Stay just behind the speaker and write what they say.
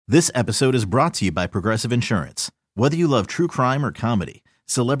This episode is brought to you by Progressive Insurance. Whether you love true crime or comedy,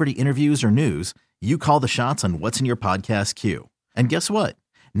 celebrity interviews or news, you call the shots on what's in your podcast queue. And guess what?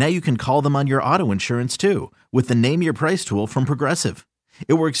 Now you can call them on your auto insurance too with the Name Your Price tool from Progressive.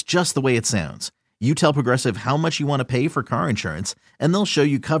 It works just the way it sounds. You tell Progressive how much you want to pay for car insurance, and they'll show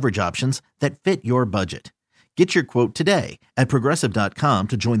you coverage options that fit your budget. Get your quote today at Progressive.com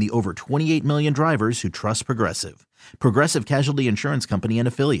to join the over 28 million drivers who trust Progressive. Progressive Casualty Insurance Company and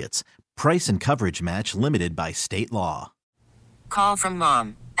Affiliates. Price and coverage match limited by state law. Call from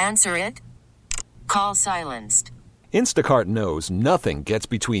mom. Answer it. Call silenced. Instacart knows nothing gets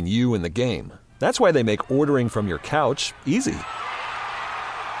between you and the game. That's why they make ordering from your couch easy.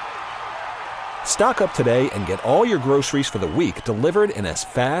 Stock up today and get all your groceries for the week delivered in as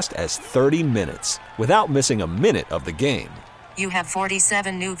fast as 30 minutes without missing a minute of the game. You have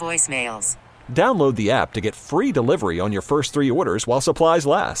 47 new voicemails. Download the app to get free delivery on your first 3 orders while supplies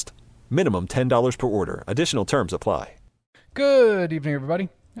last. Minimum $10 per order. Additional terms apply. Good evening, everybody.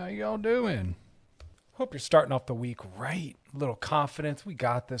 How y'all doing? Hope you're starting off the week right. A little confidence. We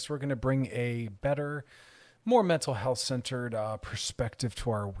got this. We're going to bring a better, more mental health centered perspective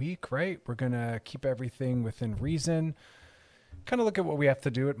to our week, right? We're going to keep everything within reason. Kind of look at what we have to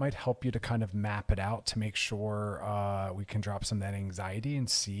do. It might help you to kind of map it out to make sure we can drop some of that anxiety and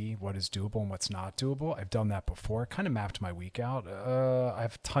see what is doable and what's not doable. I've done that before. Kind of mapped my week out. I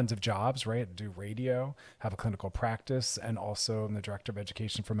have tons of jobs, right? I do radio, have a clinical practice, and also I'm the director of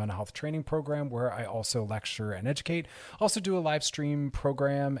education for mental health training program where I also lecture and educate. Also do a live stream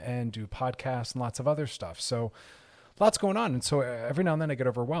program and do podcasts and lots of other stuff. So lots going on. And so every now and then I get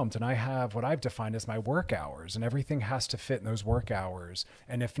overwhelmed, and I have what I've defined as my work hours, and everything has to fit in those work hours.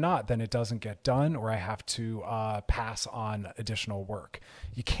 And if not, then it doesn't get done, or I have to pass on additional work.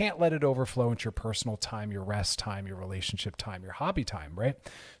 You can't let it overflow into your personal time, your rest time, your relationship time, your hobby time, right?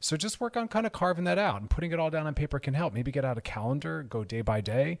 So just work on kind of carving that out, and putting it all down on paper can help. Maybe get out a calendar, go day by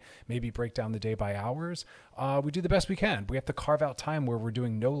day, maybe break down the day by hours. We do the best we can. We have to carve out time where we're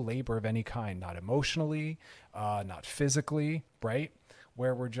doing no labor of any kind, not emotionally, not physically, right?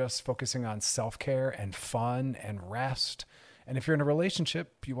 Where we're just focusing on self-care and fun and rest. And if you're in a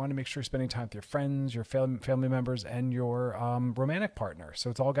relationship, you want to make sure you're spending time with your friends, your family members, and your romantic partner.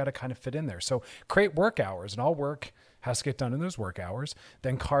 So it's all got to kind of fit in there. So create work hours, and all work has to get done in those work hours.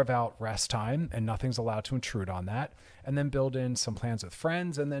 Then carve out rest time, and nothing's allowed to intrude on that. And then build in some plans with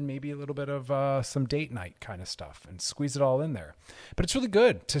friends, and then maybe a little bit of some date night kind of stuff, and squeeze it all in there. But it's really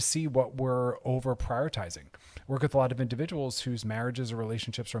good to see what we're over prioritizing. Work with a lot of individuals whose marriages or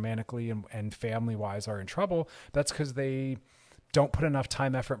relationships romantically and family-wise are in trouble. That's because they don't put enough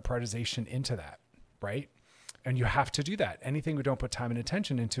time, effort, and prioritization into that, right? And you have to do that. Anything we don't put time and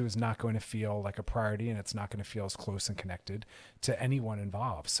attention into is not going to feel like a priority, and it's not going to feel as close and connected to anyone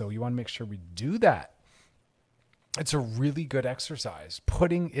involved. So you want to make sure we do that. It's a really good exercise,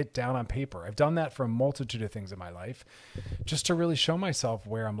 putting it down on paper. I've done that for a multitude of things in my life just to really show myself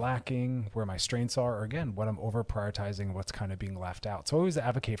where I'm lacking, where my strengths are, or again, what I'm over prioritizing, what's kind of being left out. So I always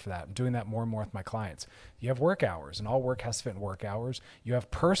advocate for that. I'm doing that more and more with my clients. You have work hours, and all work has to fit in work hours. You have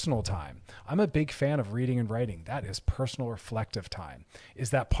personal time. I'm a big fan of reading and writing. That is personal reflective time. Is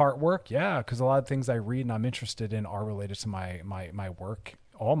that part work? Yeah, because a lot of things I read and I'm interested in are related to my work,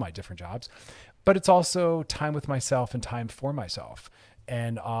 all my different jobs. But it's also time with myself and time for myself.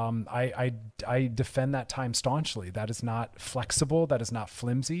 And I defend that time staunchly. That is not flexible. That is not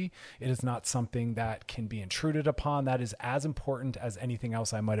flimsy. It is not something that can be intruded upon. That is as important as anything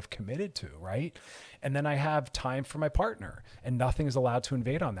else I might have committed to, right? And then I have time for my partner, and nothing is allowed to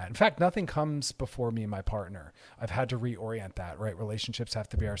invade on that. In fact, nothing comes before me and my partner. I've had to reorient that, right? Relationships have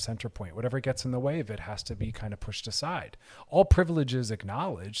to be our center point. Whatever gets in the way of it has to be kind of pushed aside. All privileges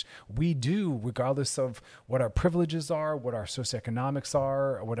acknowledged, we do, regardless of what our privileges are, what our socioeconomics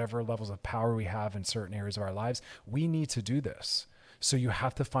are, or whatever levels of power we have in certain areas of our lives, we need to do this. So you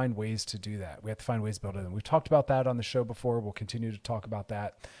have to find ways to do that. We have to find ways to build it in. We've talked about that on the show before. We'll continue to talk about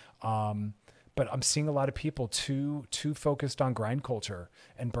that. But I'm seeing a lot of people too focused on grind culture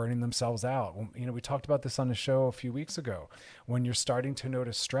and burning themselves out. We talked about this on the show a few weeks ago. When you're starting to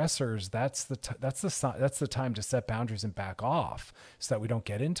notice stressors, that's the time to set boundaries and back off so that we don't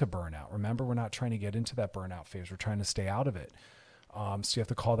get into burnout. Remember, we're not trying to get into that burnout phase. We're trying to stay out of it. So you have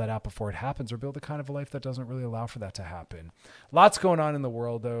to call that out before it happens, or build a kind of a life that doesn't really allow for that to happen. Lots going on in the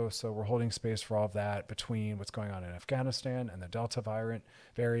world, though, so we're holding space for all of that between what's going on in Afghanistan and the Delta variant,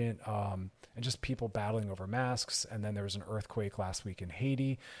 and just people battling over masks. And then there was an earthquake last week in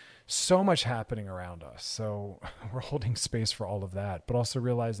Haiti. So much happening around us. So we're holding space for all of that, but also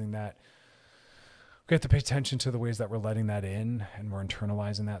realizing that we have to pay attention to the ways that we're letting that in, and we're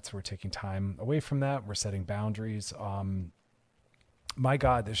internalizing that. So we're taking time away from that. We're setting boundaries. My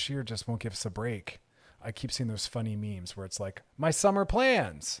God, this year just won't give us a break. I keep seeing those funny memes where it's like, my summer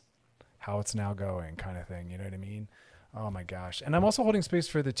plans, how it's now going kind of thing. You know what I mean? Oh my gosh. And I'm also holding space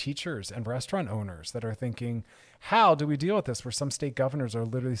for the teachers and restaurant owners that are thinking, how do we deal with this? Where some state governors are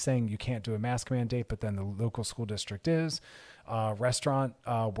literally saying you can't do a mask mandate, but then the local school district is. Restaurant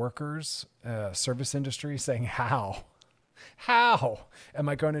workers, service industry saying, how am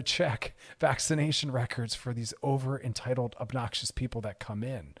I going to check vaccination records for these over entitled, obnoxious people that come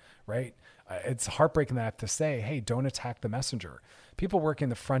in, right? It's heartbreaking that I have to say, hey, don't attack the messenger. People working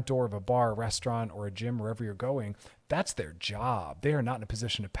the front door of a bar, restaurant, or a gym, wherever you're going, that's their job. They are not in a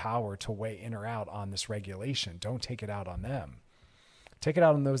position of power to weigh in or out on this regulation. Don't take it out on them. Take it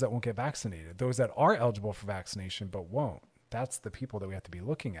out on those that won't get vaccinated, those that are eligible for vaccination but won't. That's the people that we have to be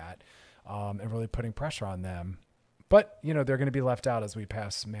looking at and really putting pressure on them. But, you know, they're going to be left out as we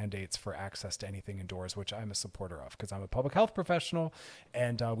pass mandates for access to anything indoors, which I'm a supporter of because I'm a public health professional.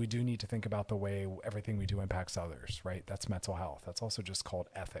 And we do need to think about the way everything we do impacts others, right? That's mental health. That's also just called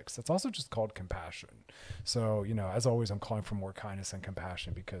ethics. That's also just called compassion. So, you know, as always, I'm calling for more kindness and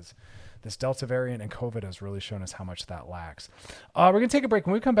compassion because this Delta variant and COVID has really shown us how much that lacks. We're going to take a break.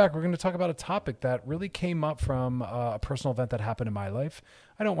 When we come back, we're going to talk about a topic that really came up from a personal event that happened in my life.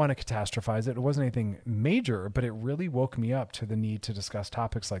 I don't want to catastrophize it. It wasn't anything major, but it really woke me up to the need to discuss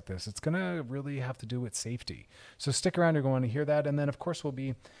topics like this. It's going to really have to do with safety. So stick around. You're going to hear that. And then, of course, we'll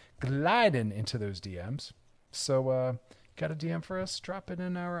be gliding into those DMs. So got a DM for us? Drop it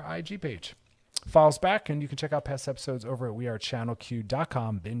in our IG page. Follow us back, and you can check out past episodes over at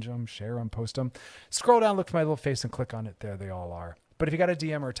wearechannelq.com. Binge them, share them, post them. Scroll down, look for my little face, and click on it. There they all are. But if you got a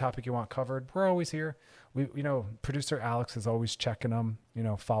DM or a topic you want covered, we're always here. Producer Alex is always checking them,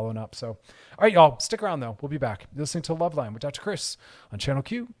 following up. So, all right, y'all, stick around, though. We'll be back. You're listening to Loveline with Dr. Chris on Channel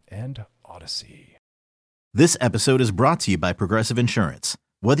Q and Odyssey. This episode is brought to you by Progressive Insurance.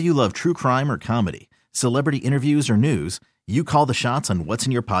 Whether you love true crime or comedy, celebrity interviews or news, you call the shots on what's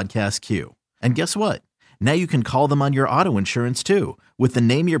in your podcast queue. And guess what? Now you can call them on your auto insurance too with the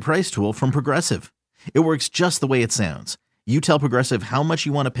Name Your Price tool from Progressive. It works just the way it sounds. You tell Progressive how much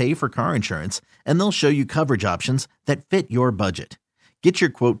you want to pay for car insurance, and they'll show you coverage options that fit your budget. Get your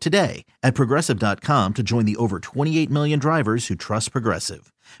quote today at Progressive.com to join the over 28 million drivers who trust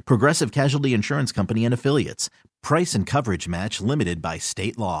Progressive. Progressive Casualty Insurance Company and Affiliates. Price and coverage match limited by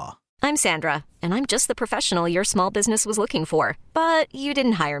state law. I'm Sandra, and I'm just the professional your small business was looking for. But you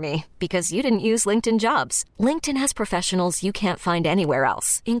didn't hire me because you didn't use LinkedIn Jobs. LinkedIn has professionals you can't find anywhere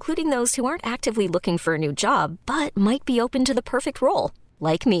else, including those who aren't actively looking for a new job, but might be open to the perfect role,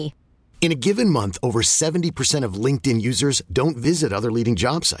 like me. In a given month, over 70% of LinkedIn users don't visit other leading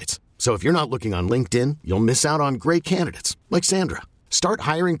job sites. So if you're not looking on LinkedIn, you'll miss out on great candidates like Sandra. Start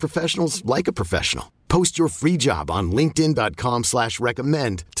hiring professionals like a professional. Post your free job on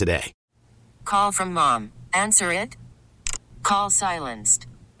linkedin.com/recommend today. Call from mom. Answer it. Call silenced.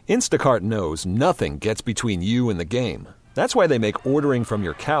 Instacart knows nothing gets between you and the game. That's why they make ordering from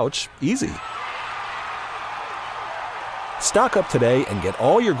your couch easy. Stock up today and get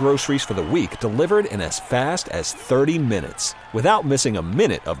all your groceries for the week delivered in as fast as 30 minutes without missing a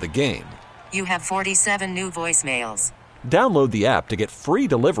minute of the game. You have 47 new voicemails. Download the app to get free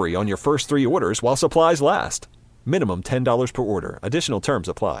delivery on your first 3 orders while supplies last. Minimum $10 per order. Additional terms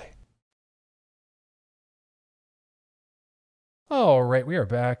apply. All right, we are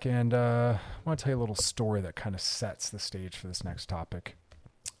back, and I want to tell you a little story that kind of sets the stage for this next topic.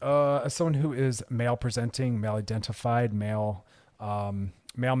 As someone who is male presenting, male identified, male, I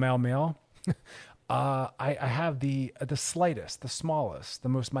have the slightest, the smallest, the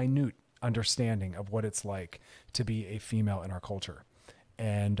most minute understanding of what it's like to be a female in our culture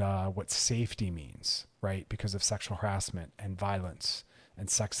and what safety means, right? Because of sexual harassment and violence and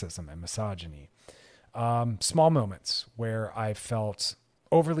sexism and misogyny. Small moments where I felt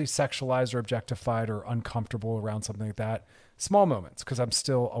overly sexualized or objectified or uncomfortable around something like that. Small moments, because I'm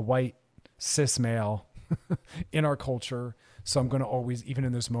still a white cis male in our culture. So I'm going to always, even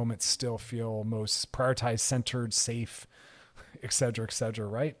in those moments, still feel most prioritized, centered, safe, et cetera,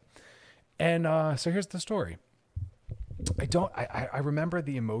 right? And so here's the story. I remember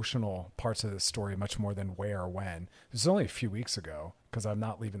the emotional parts of this story much more than where or when. This was only a few weeks ago because I'm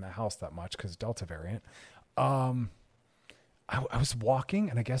not leaving the house that much because Delta variant. I was walking,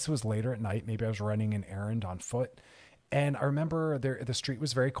 and I guess it was later at night. Maybe I was running an errand on foot. And I remember the street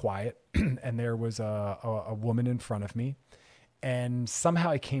was very quiet, and there was a woman in front of me. And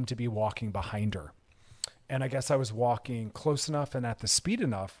somehow I came to be walking behind her. And I guess I was walking close enough and at the speed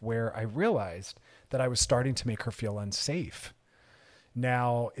enough where I realized that I was starting to make her feel unsafe.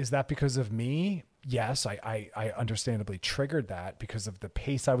 Now, is that because of me? Yes, I understandably triggered that because of the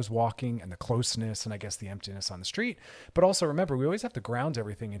pace I was walking and the closeness and I guess the emptiness on the street. But also remember, we always have to ground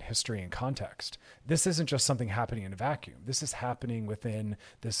everything in history and context. This isn't just something happening in a vacuum. This is happening within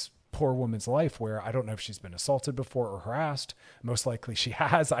this poor woman's life where I don't know if she's been assaulted before or harassed. Most likely she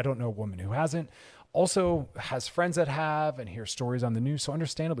has. I don't know a woman who hasn't. Also has friends that have and hear stories on the news. So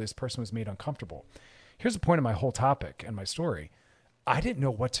understandably, this person was made uncomfortable. Here's the point of my whole topic and my story. I didn't know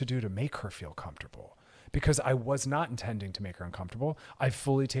what to do to make her feel comfortable because I was not intending to make her uncomfortable. I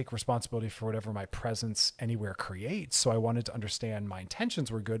fully take responsibility for whatever my presence anywhere creates. So I wanted to understand my intentions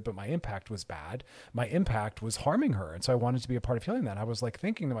were good, but my impact was bad. My impact was harming her. And so I wanted to be a part of healing that. I was like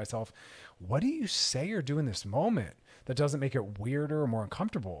thinking to myself, what do you say or do in this moment that doesn't make it weirder or more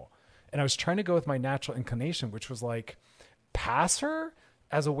uncomfortable? And I was trying to go with my natural inclination, which was like, pass her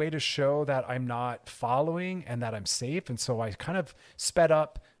as a way to show that I'm not following and that I'm safe. And so I kind of sped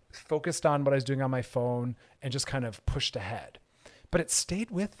up, focused on what I was doing on my phone and just kind of pushed ahead. But it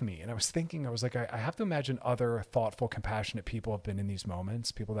stayed with me. And I was thinking, I was like, I have to imagine other thoughtful, compassionate people have been in these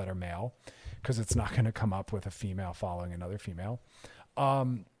moments, people that are male, because it's not going to come up with a female following another female.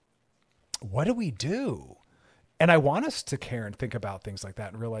 What do we do? And I want us to care and think about things like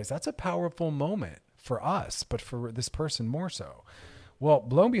that and realize that's a powerful moment for us, but for this person more so. Well,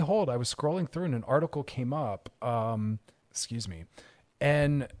 lo and behold, I was scrolling through and an article came up, and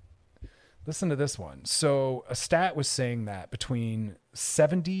listen to this one. So a stat was saying that between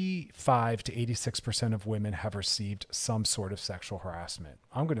 75 to 86% of women have received some sort of sexual harassment.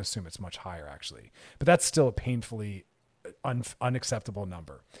 I'm going to assume it's much higher actually, but that's still a painfully unacceptable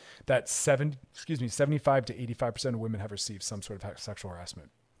number. That 75 to 85% of women have received some sort of sexual harassment.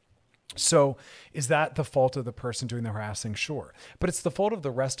 So is that the fault of the person doing the harassing? Sure. But it's the fault of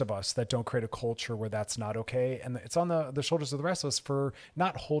the rest of us that don't create a culture where that's not okay. And it's on the shoulders of the rest of us for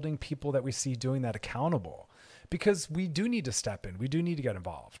not holding people that we see doing that accountable. Because we do need to step in. We do need to get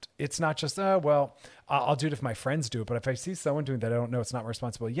involved. It's not just, I'll do it if my friends do it. But if I see someone doing that, I don't know, it's not my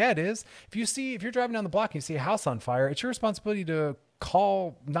responsibility. Yeah, it is. If you're driving down the block and you see a house on fire, it's your responsibility to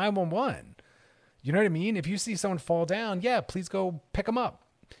call 911. You know what I mean? If you see someone fall down, yeah, please go pick them up.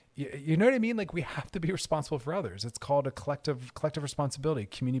 You know what I mean? Like we have to be responsible for others. It's called a collective responsibility,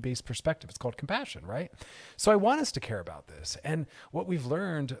 community-based perspective. It's called compassion, right? So I want us to care about this. And what we've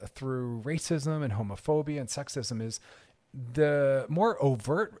learned through racism and homophobia and sexism is the more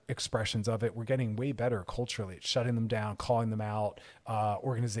overt expressions of it, we're getting way better culturally at shutting them down, calling them out,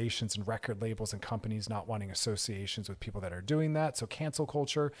 organizations and record labels and companies not wanting associations with people that are doing that. So cancel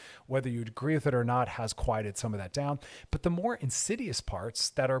culture, whether you'd agree with it or not, has quieted some of that down. But the more insidious parts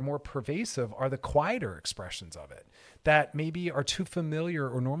that are more pervasive are the quieter expressions of it that maybe are too familiar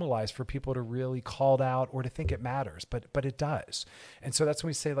or normalized for people to really call out or to think it matters, but it does. And so that's when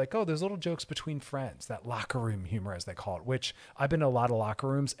we say like, oh, there's little jokes between friends, that locker room humor as they call it, which I've been in a lot of locker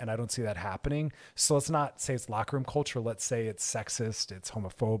rooms and I don't see that happening. So let's not say it's locker room culture. Let's say it's sexist, it's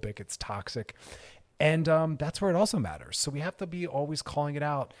homophobic, it's toxic. And that's where it also matters. So we have to be always calling it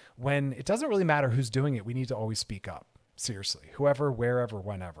out when it doesn't really matter who's doing it. We need to always speak up. Seriously, whoever, wherever,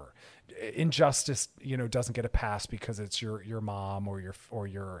 whenever. Injustice, doesn't get a pass because it's your mom or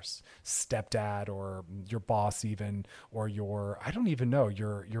your stepdad or your boss even, or I don't even know,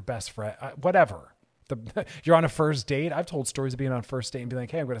 your best friend, whatever. You're on a first date. I've told stories of being on a first date and being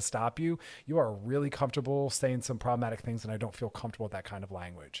like, hey, I'm going to stop you. You are really comfortable saying some problematic things and I don't feel comfortable with that kind of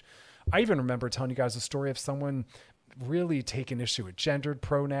language. I even remember telling you guys a story of someone really taking issue with gendered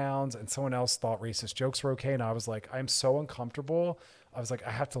pronouns and someone else thought racist jokes were okay. And I was like, I'm so uncomfortable. I was like,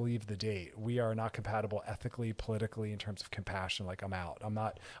 I have to leave the date. We are not compatible ethically, politically, in terms of compassion. Like I'm out. I'm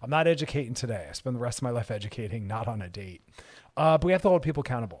not educating today. I spend the rest of my life educating, not on a date. But we have to hold people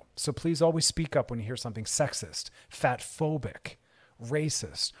accountable. So please always speak up when you hear something sexist, fatphobic,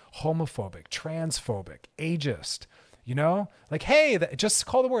 racist, homophobic, transphobic, ageist, like, hey, just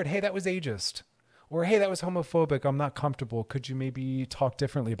call the word, hey, that was ageist. Or, hey, that was homophobic. I'm not comfortable. Could you maybe talk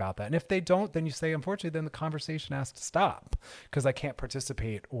differently about that? And if they don't, then you say, unfortunately, then the conversation has to stop because I can't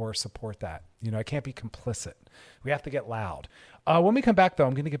participate or support that. I can't be complicit. We have to get loud. When we come back, though,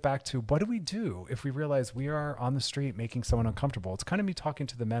 I'm going to get back to what do we do if we realize we are on the street making someone uncomfortable? It's kind of me talking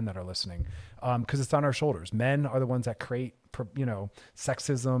to the men that are listening because it's on our shoulders. Men are the ones that create,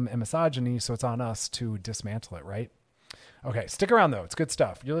 sexism and misogyny. So it's on us to dismantle it, right? Okay, stick around though. It's good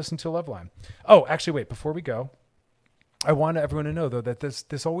stuff. You're listening to Loveline. Oh, actually, wait, before we go, I want everyone to know though that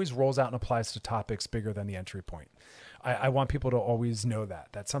this always rolls out and applies to topics bigger than the entry point. I want people to always know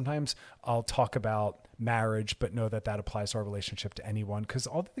that sometimes I'll talk about marriage, but know that applies to our relationship to anyone, because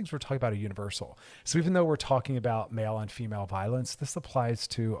all the things we're talking about are universal. So even though we're talking about male on female violence, this applies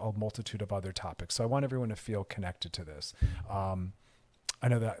to a multitude of other topics. So I want everyone to feel connected to this. I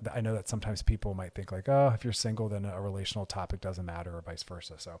know that sometimes people might think like, oh, if you're single, then a relational topic doesn't matter, or vice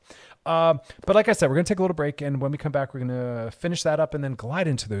versa. So, but like I said, we're going to take a little break. And when we come back, we're going to finish that up and then glide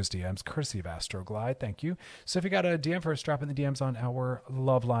into those DMs, courtesy of Astroglide. Thank you. So if you got a DM for us, drop in the DMs on our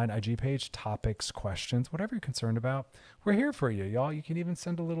Loveline IG page, topics, questions, whatever you're concerned about. We're here for you, y'all. You can even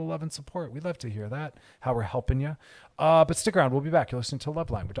send a little love and support. We'd love to hear that, how we're helping you. But stick around. We'll be back. You're listening to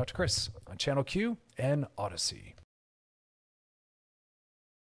Loveline with Dr. Chris on Channel Q and Odyssey.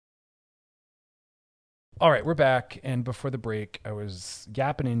 All right, we're back. And before the break, I was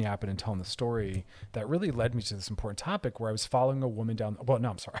yapping and telling the story that really led me to this important topic where I was following a woman down. Well, no,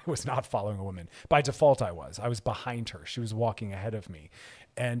 I'm sorry. I was not following a woman. By default, I was. I was behind her. She was walking ahead of me.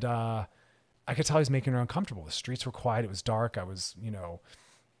 And I could tell I was making her uncomfortable. The streets were quiet. It was dark. I was,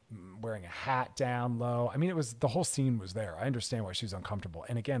 wearing a hat down low. I mean, the whole scene was there. I understand why she was uncomfortable.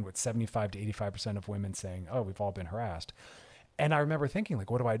 And again, with 75 to 85% of women saying, oh, we've all been harassed. And I remember thinking, like,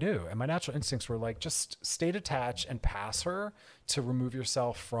 what do I do? And my natural instincts were like, just stay detached and pass her to remove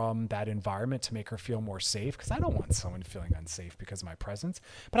yourself from that environment to make her feel more safe. Because I don't want someone feeling unsafe because of my presence.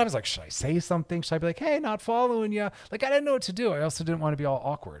 But I was like, should I say something? Should I be like, hey, not following you? Like, I didn't know what to do. I also didn't want to be all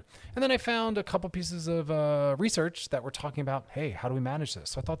awkward. And then I found a couple pieces of research that were talking about, hey, how do we manage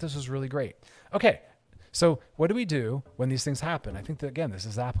this? So I thought this was really great. Okay. So what do we do when these things happen? I think that, again, this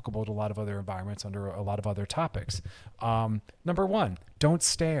is applicable to a lot of other environments under a lot of other topics. Number one, don't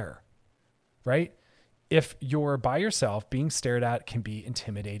stare, right? If you're by yourself, being stared at can be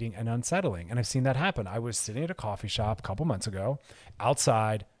intimidating and unsettling. And I've seen that happen. I was sitting at a coffee shop a couple months ago,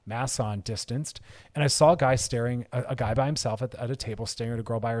 outside, mask on, distanced, and I saw a guy staring, a guy by himself at a table, staring at a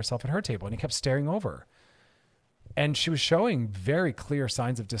girl by herself at her table, and he kept staring over. And she was showing very clear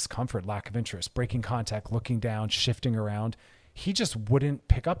signs of discomfort, lack of interest, breaking contact, looking down, shifting around. He just wouldn't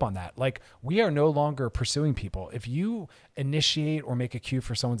pick up on that. Like, we are no longer pursuing people. If you initiate or make a cue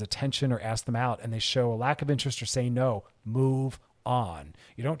for someone's attention or ask them out and they show a lack of interest or say no, move on.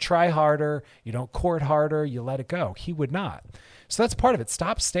 You don't try harder. You don't court harder. You let it go. He would not. So that's part of it.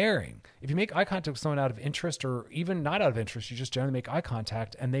 Stop staring. If you make eye contact with someone out of interest or even not out of interest, you just generally make eye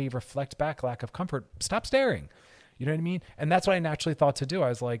contact and they reflect back lack of comfort, stop staring. You know what I mean? And that's what I naturally thought to do.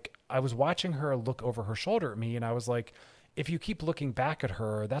 I was watching her look over her shoulder at me, and I was like, if you keep looking back at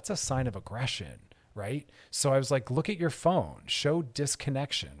her, that's a sign of aggression, right? So I was like, look at your phone, show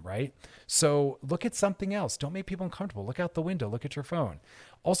disconnection, right? So look at something else. Don't make people uncomfortable. Look out the window, look at your phone.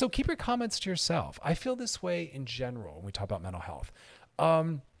 Also, keep your comments to yourself. I feel this way in general when we talk about mental health.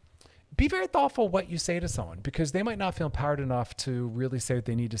 Be very thoughtful what you say to someone, because they might not feel empowered enough to really say what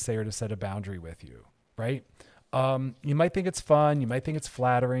they need to say or to set a boundary with you, right? You might think it's fun, you might think it's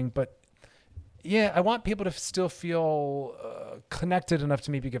flattering, but yeah, I want people to still feel connected enough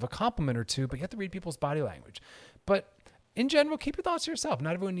to maybe give a compliment or two, but you have to read people's body language. But in general, keep your thoughts to yourself.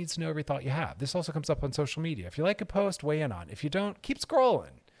 Not everyone needs to know every thought you have. This also comes up on social media. If you like a post, weigh in on. If you don't, keep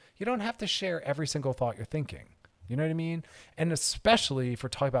scrolling. You don't have to share every single thought you're thinking. You know what I mean? And especially if we're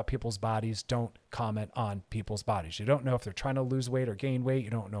talking about people's bodies, don't comment on people's bodies. You don't know if they're trying to lose weight or gain weight.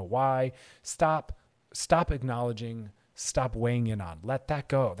 You don't know why. Stop acknowledging, stop weighing in on. Let that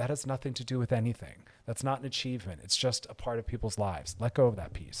go. That has nothing to do with anything. That's not an achievement. It's just a part of people's lives. Let go of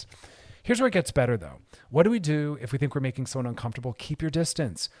that piece. Here's where it gets better, though. What do we do if we think we're making someone uncomfortable? Keep your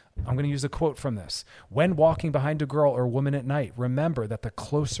distance. I'm going to use a quote from this. When walking behind a girl or a woman at night, remember that the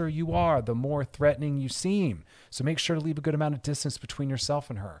closer you are, the more threatening you seem. So make sure to leave a good amount of distance between yourself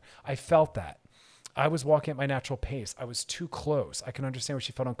and her. I felt that. I was walking at my natural pace. I was too close. I can understand where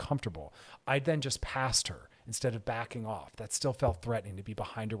she felt uncomfortable. I then just passed her instead of backing off. That still felt threatening to be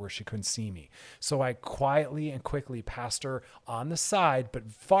behind her where she couldn't see me. So I quietly and quickly passed her on the side,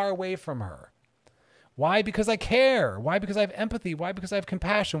 but far away from her. Why? Because I care. Why? Because I have empathy. Why? Because I have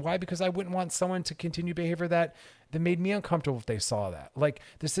compassion. Why? Because I wouldn't want someone to continue behavior that made me uncomfortable if they saw that. Like,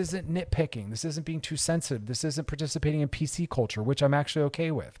 this isn't nitpicking. This isn't being too sensitive. This isn't participating in PC culture, which I'm actually okay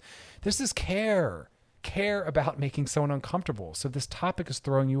with. This is care. Care about making someone uncomfortable. So this topic is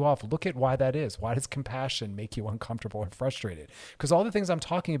throwing you off. Look at why that is. Why does compassion make you uncomfortable and frustrated? Because all the things I'm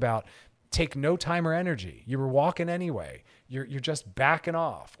talking about take no time or energy. You were walking anyway. You're just backing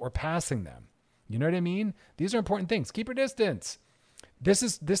off or passing them. You know what I mean? These are important things. Keep your distance. This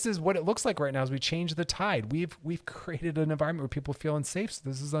is what it looks like right now as we change the tide. We've created an environment where people feel unsafe. So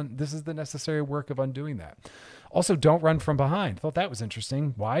this is the necessary work of undoing that. Also, don't run from behind. I thought that was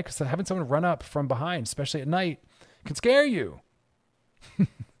interesting. Why? Because having someone run up from behind, especially at night, Can scare you.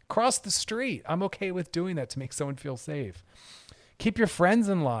 Cross the street. I'm okay with doing that to make someone feel safe. Keep your friends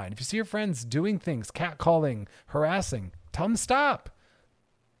in line. If you see your friends doing things, catcalling, harassing, tell them to stop.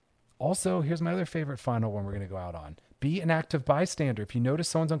 Also, here's my other favorite final one we're going to go out on. Be an active bystander. If you notice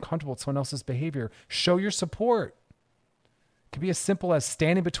someone's uncomfortable with someone else's behavior, show your support. It can be as simple as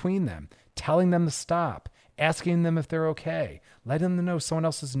standing between them, telling them to stop, asking them if they're okay, letting them know someone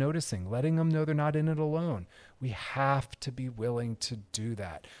else is noticing, letting them know they're not in it alone. We have to be willing to do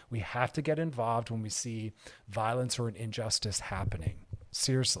that. We have to get involved when we see violence or an injustice happening.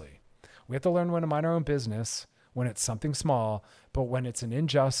 Seriously. We have to learn when to mind our own business, when it's something small, but when it's an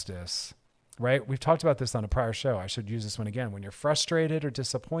injustice, right? We've talked about this on a prior show. I should use this one again. When you're frustrated or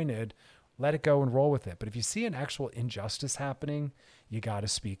disappointed, let it go and roll with it. But if you see an actual injustice happening, you got to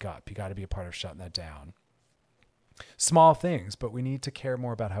speak up. You got to be a part of shutting that down. Small things, but we need to care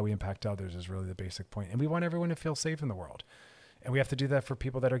more about how we impact others is really the basic point. And we want everyone to feel safe in the world. And we have to do that for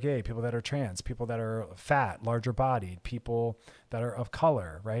people that are gay, people that are trans, people that are fat, larger bodied, people that are of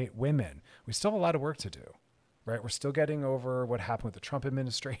color, right? Women. We still have a lot of work to do, right? We're still getting over what happened with the Trump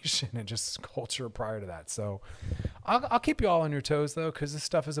administration and just culture prior to that. So I'll keep you all on your toes though, because this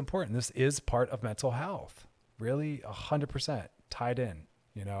stuff is important. This is part of mental health, really 100% tied in.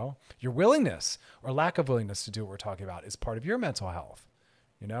 You know, your willingness or lack of willingness to do what we're talking about is part of your mental health,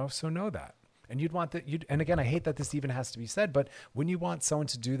 you know, so know that. And you'd want that. And again, I hate that this even has to be said, but when you want someone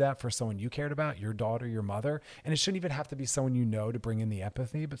to do that for someone you cared about, your daughter, your mother, and it shouldn't even have to be someone you know to bring in the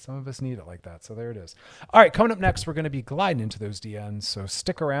empathy, but some of us need it like that. So there it is. All right, coming up next, we're going to be gliding into those DNs. So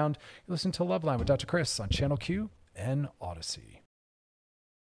stick around. You listen to Loveline with Dr. Chris on Channel Q and Odyssey.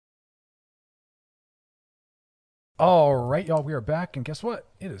 All right, y'all, we are back, and guess what?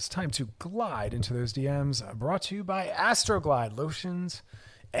 It is time to glide into those DMs, brought to you by Astroglide lotions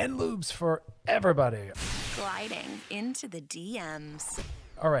and lubes for everybody. Gliding into the DMs.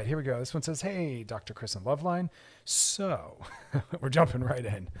 All right, here we go. This one says, hey, Dr. Chris and Loveline. So, we're jumping right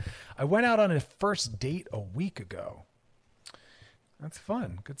in. I went out on a first date a week ago. That's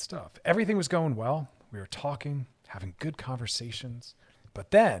fun. Good stuff. Everything was going well. We were talking, having good conversations.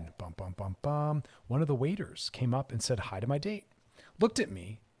 But then, one of the waiters came up and said hi to my date, looked at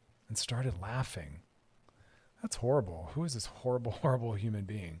me, and started laughing. That's horrible. Who is this horrible, horrible human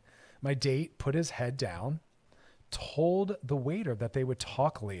being? My date put his head down, told the waiter that they would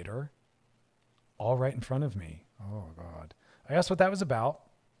talk later, all right in front of me. Oh, God. I asked what that was about.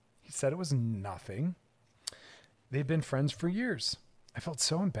 He said it was nothing. They've been friends for years. I felt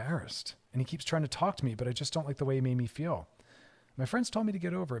so embarrassed. And he keeps trying to talk to me, but I just don't like the way he made me feel. My friends told me to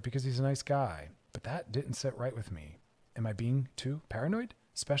get over it because he's a nice guy, but that didn't sit right with me. Am I being too paranoid?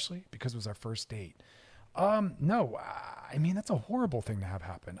 Especially because it was our first date. No, I mean, that's a horrible thing to have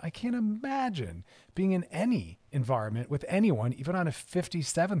happen. I can't imagine being in any environment with anyone, even on a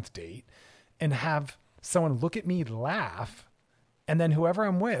 57th date, and have someone look at me, laugh, and then whoever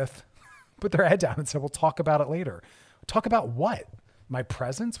I'm with put their head down and say, we'll talk about it later. Talk about what? My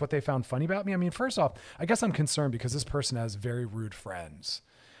presence, what they found funny about me. I mean, first off, I guess I'm concerned because this person has very rude friends.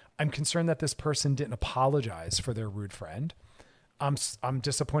 I'm concerned that this person didn't apologize for their rude friend. I'm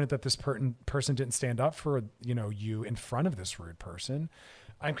disappointed that this person didn't stand up for, you in front of this rude person.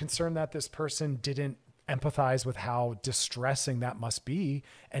 I'm concerned that this person didn't empathize with how distressing that must be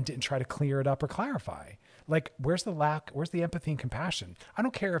and didn't try to clear it up or clarify. Like, where's the empathy and compassion? I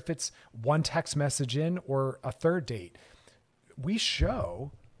don't care if it's one text message in or a third date. We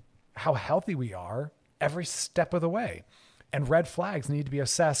show how healthy we are every step of the way. And red flags need to be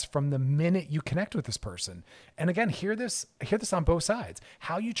assessed from the minute you connect with this person. And again, hear this on both sides.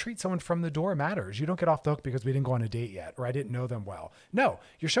 How you treat someone from the door matters. You don't get off the hook because we didn't go on a date yet, or I didn't know them well. No,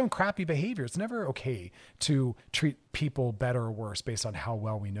 you're showing crappy behavior. It's never okay to treat people better or worse based on how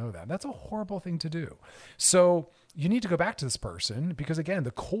well we know them. That's a horrible thing to do. So you need to go back to this person because, again,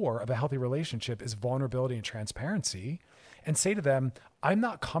 the core of a healthy relationship is vulnerability and transparency, and say to them, I'm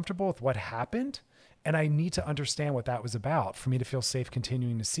not comfortable with what happened, and I need to understand what that was about for me to feel safe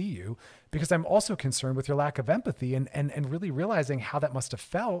continuing to see you, because I'm also concerned with your lack of empathy and really realizing how that must have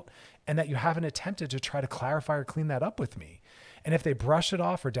felt and that you haven't attempted to try to clarify or clean that up with me. And if they brush it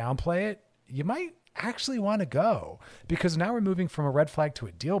off or downplay it, you might actually want to go, because now we're moving from a red flag to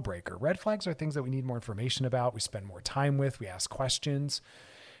a deal breaker. Red flags are things that we need more information about. We spend more time with, we ask questions.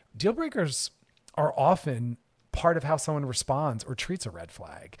 Deal breakers are often part of how someone responds or treats a red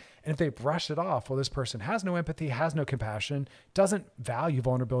flag. And if they brush it off, well, this person has no empathy, has no compassion, doesn't value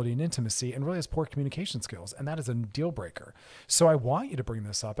vulnerability and intimacy, and really has poor communication skills. And that is a deal breaker. So I want you to bring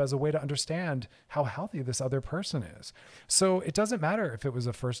this up as a way to understand how healthy this other person is. So it doesn't matter if it was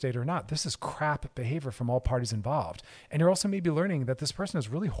a first date or not. This is crap behavior from all parties involved. And you're also maybe learning that this person has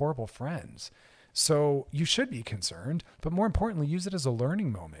really horrible friends. So you should be concerned, but more importantly, use it as a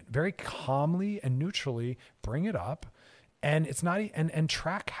learning moment. Very calmly and neutrally bring it up, and it's not and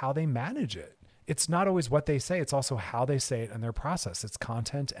track how they manage it. It's not always what they say, it's also how they say it and their process. It's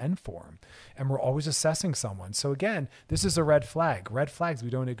content and form. And we're always assessing someone. So again, this is a red flag. Red flags we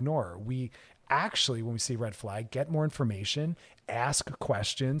don't ignore. We actually, when we see red flag, get more information, ask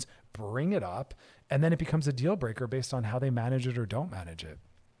questions, bring it up, and then it becomes a deal breaker based on how they manage it or don't manage it.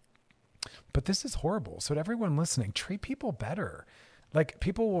 But this is horrible. So to everyone listening, treat people better. Like,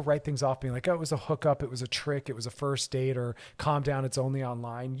 people will write things off being like, oh, it was a hookup, it was a trick, it was a first date, or calm down, it's only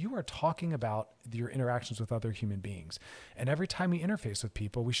online. You are talking about your interactions with other human beings. And every time we interface with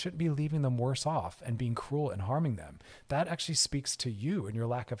people, we shouldn't be leaving them worse off and being cruel and harming them. That actually speaks to you and your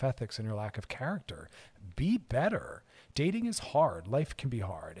lack of ethics and your lack of character. Be better. Dating is hard. Life can be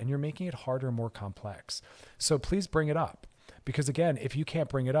hard, and you're making it harder and more complex. So please bring it up. Because again, if you can't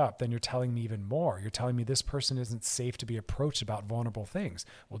bring it up, then you're telling me even more. You're telling me this person isn't safe to be approached about vulnerable things.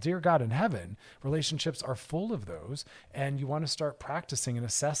 Well, dear God in heaven, relationships are full of those. And you want to start practicing and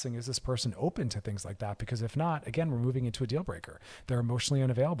assessing, is this person open to things like that? Because if not, again, we're moving into a deal breaker. They're emotionally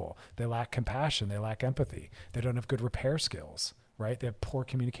unavailable. They lack compassion. They lack empathy. They don't have good repair skills. Right? They have poor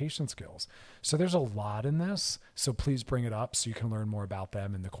communication skills. So there's a lot in this. So please bring it up so you can learn more about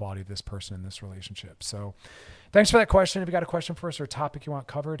them and the quality of this person in this relationship. So thanks for that question. If you got a question for us or a topic you want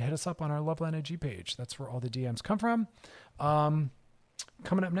covered, hit us up on our Loveline IG page. That's where all the DMs come from. Coming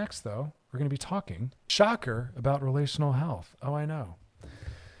up next, though, we're going to be talking, shocker, about relational health. Oh, I know.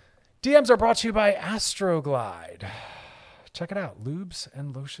 DMs are brought to you by Astroglide. Check it out. Lubes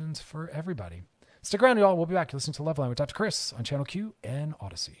and lotions for everybody. Stick around, y'all. We'll be back. You're listening to Loveline with Dr. Chris on Channel Q and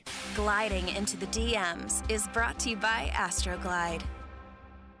Odyssey. Gliding into the DMs is brought to you by Astroglide.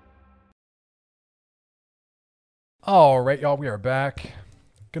 All right, y'all. We are back.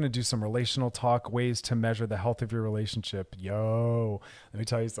 Going to do some relational talk, ways to measure the health of your relationship. Yo, let me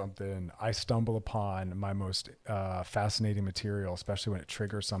tell you something. I stumble upon my most fascinating material, especially when it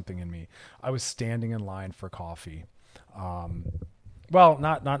triggers something in me. I was standing in line for coffee. Well,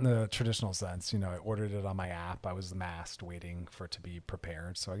 not in the traditional sense. You know, I ordered it on my app. I was masked waiting for it to be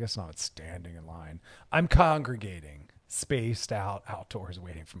prepared. So I guess not standing in line. I'm congregating, spaced out, outdoors,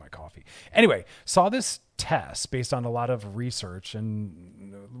 waiting for my coffee. Anyway, saw this test based on a lot of research,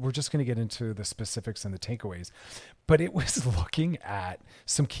 and we're just going to get into the specifics and the takeaways. But it was looking at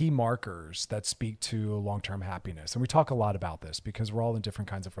some key markers that speak to long-term happiness. And we talk a lot about this because we're all in different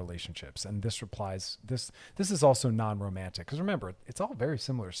kinds of relationships. And this is also non-romantic. Because remember, it's all very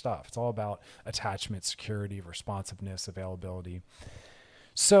similar stuff. It's all about attachment, security, responsiveness, availability.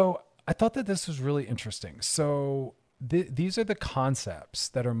 So I thought that this was really interesting. So these are the concepts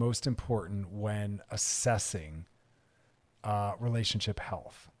that are most important when assessing relationship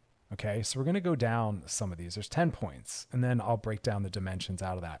health. Okay, so we're going to go down some of these. There's 10 points, and then I'll break down the dimensions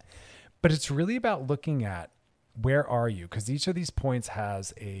out of that. But it's really about looking at where are you? Because each of these points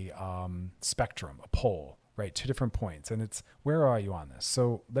has a spectrum, a pole, right? 2 different points, and it's where are you on this?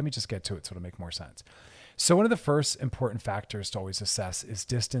 So let me just get to it so it'll make more sense. So one of the first important factors to always assess is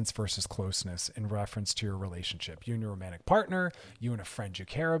distance versus closeness in reference to your relationship. You and your romantic partner, you and a friend you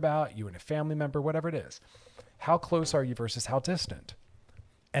care about, you and a family member, whatever it is. How close are you versus how distant?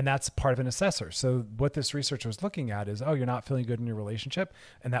 And that's part of an assessor. So what this research was looking at is, you're not feeling good in your relationship.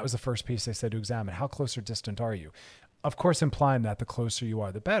 And that was the first piece they said to examine. How close or distant are you? Of course, implying that the closer you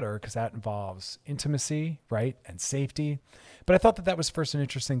are, the better, because that involves intimacy, right? And safety. But I thought that was first an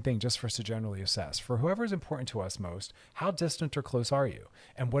interesting thing just for us to generally assess. For whoever is important to us most, how distant or close are you?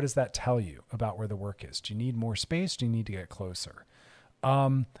 And what does that tell you about where the work is? Do you need more space? Do you need to get closer?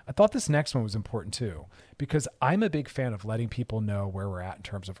 I thought this next one was important too, because I'm a big fan of letting people know where we're at in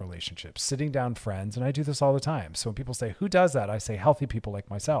terms of relationships, sitting down friends. And I do this all the time. So when people say, who does that? I say healthy people like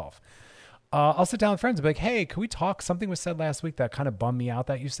myself. I'll sit down with friends and be like, hey, can we talk? Something was said last week that kind of bummed me out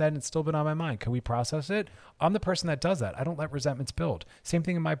that you said, and it's still been on my mind. Can we process it? I'm the person that does that. I don't let resentments build. Same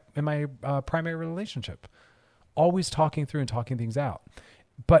thing in my primary relationship. Always talking through and talking things out.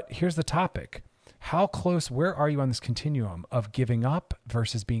 But here's the topic. How close, where are you on this continuum of giving up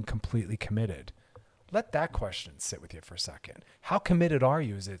versus being completely committed? Let that question sit with you for a second. How committed are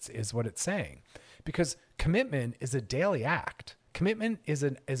you is what it's saying. Because commitment is a daily act. Commitment is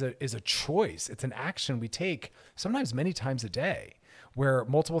a choice. It's an action we take sometimes many times a day, where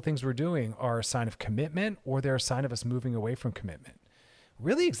multiple things we're doing are a sign of commitment or they're a sign of us moving away from commitment.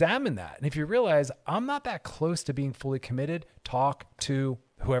 Really examine that. And if you realize I'm not that close to being fully committed, talk to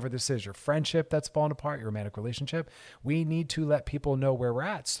whoever this is, your friendship that's fallen apart, your romantic relationship. We need to let people know where we're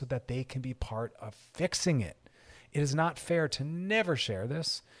at so that they can be part of fixing it. It is not fair to never share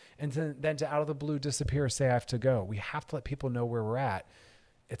this and then to out of the blue disappear, say I have to go. We have to let people know where we're at.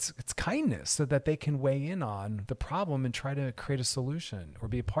 It's kindness so that they can weigh in on the problem and try to create a solution or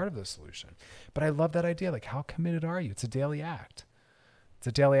be a part of the solution. But I love that idea. Like, how committed are you? It's a daily act. It's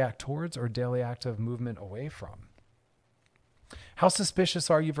a daily act towards or a daily act of movement away from. How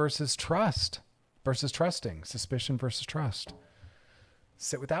suspicious are you versus trust versus trusting? Suspicion versus trust.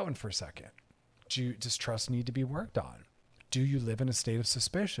 Sit with that one for a second. Does trust need to be worked on? Do you live in a state of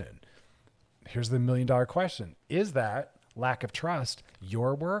suspicion? Here's the $1 million question. Is that lack of trust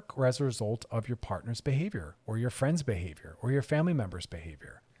your work or as a result of your partner's behavior or your friend's behavior or your family member's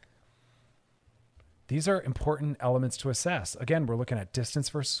behavior? These are important elements to assess. Again, we're looking at distance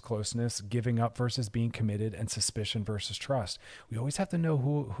versus closeness, giving up versus being committed, and suspicion versus trust. We always have to know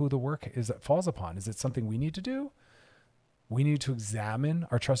who the work is that falls upon. Is it something we need to do? We need to examine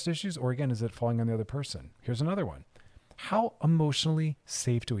our trust issues, or again, is it falling on the other person? Here's another one. How emotionally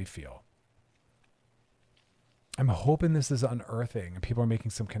safe do we feel? I'm hoping this is unearthing and people are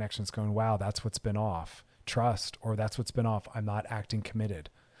making some connections going, wow, that's what's been off. Trust, or that's what's been off. I'm not acting committed.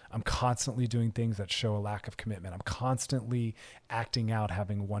 I'm constantly doing things that show a lack of commitment. I'm constantly acting out,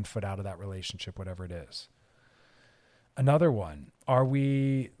 having one foot out of that relationship, whatever it is. Another one, are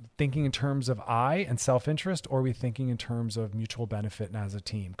we thinking in terms of I and self-interest, or are we thinking in terms of mutual benefit and as a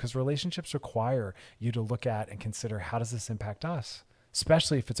team? Because relationships require you to look at and consider, how does this impact us?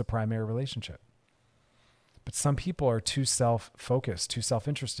 Especially if it's a primary relationship. But some people are too self-focused, too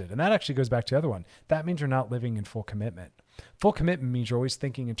self-interested. And that actually goes back to the other one. That means you're not living in full commitment. Full commitment means you're always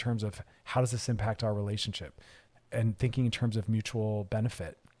thinking in terms of, how does this impact our relationship? And thinking in terms of mutual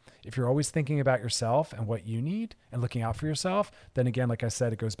benefit. If you're always thinking about yourself and what you need and looking out for yourself, then again, like I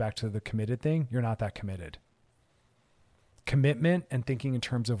said, it goes back to the committed thing. You're not that committed. Commitment and thinking in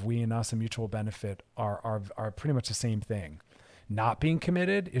terms of we and us and mutual benefit are pretty much the same thing. Not being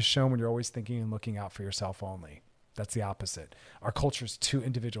committed is shown when you're always thinking and looking out for yourself only. That's the opposite. Our culture is too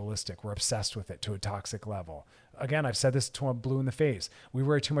individualistic. We're obsessed with it to a toxic level. Again, I've said this to I'm blue in the face. We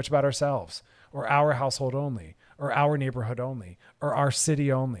worry too much about ourselves, or our household only, or our neighborhood only, or our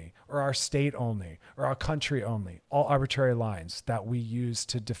city only, or our state only, or our country only. All arbitrary lines that we use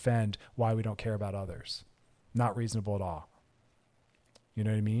to defend why we don't care about others. Not reasonable at all. You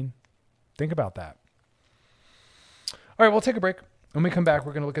know what I mean? Think about that. All right, we'll take a break. When we come back,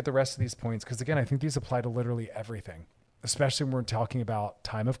 we're going to look at the rest of these points because, again, I think these apply to literally everything, especially when we're talking about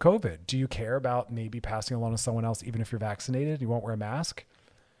time of COVID. Do you care about maybe passing along to someone else even if you're vaccinated? You won't wear a mask?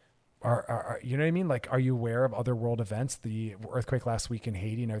 You know what I mean? Like, are you aware of other world events, the earthquake last week in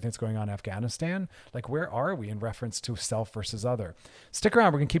Haiti and everything that's going on in Afghanistan? Like, where are we in reference to self versus other? Stick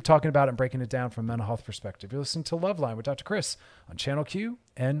around. We're going to keep talking about it and breaking it down from a mental health perspective. You're listening to Loveline with Dr. Chris on Channel Q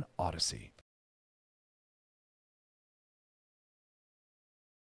and Odyssey.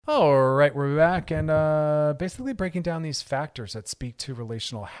 All right, we're back and basically breaking down these factors that speak to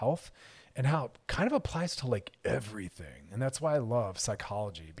relational health and how it kind of applies to like everything. And that's why I love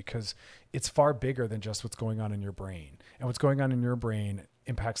psychology, because it's far bigger than just what's going on in your brain. And what's going on in your brain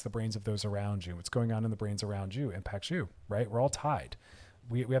impacts the brains of those around you. What's going on in the brains around you impacts you, right? We're all tied.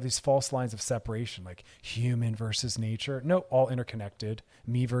 We have these false lines of separation, like human versus nature. No, all interconnected.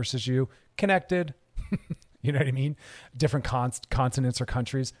 Me versus you, connected. You know what I mean? Different continents or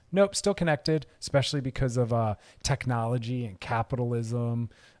countries. Nope, still connected, especially because of technology and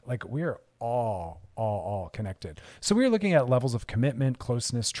capitalism. Like, we're all connected. So we were looking at levels of commitment,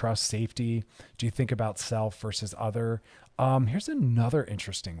 closeness, trust, safety. Do you think about self versus other? Here's another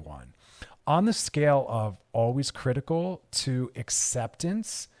interesting one. On the scale of always critical to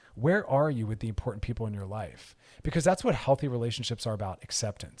acceptance, where are you with the important people in your life? Because that's what healthy relationships are about,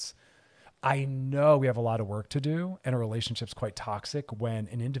 acceptance. I know we have a lot of work to do and a relationship's quite toxic when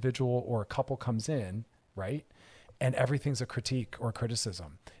an individual or a couple comes in, right? And everything's a critique or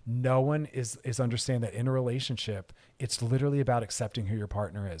criticism. No one is understanding that in a relationship, it's literally about accepting who your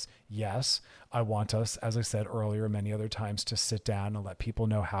partner is. Yes, I want us, as I said earlier, many other times, to sit down and let people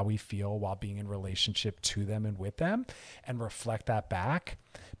know how we feel while being in relationship to them and with them and reflect that back.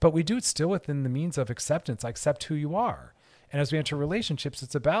 But we do it still within the means of acceptance. I accept who you are. And as we enter relationships,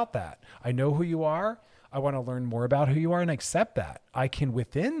 it's about that. I know who you are. I want to learn more about who you are and accept that. I can,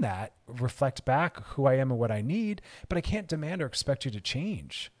 within that, reflect back who I am and what I need, but I can't demand or expect you to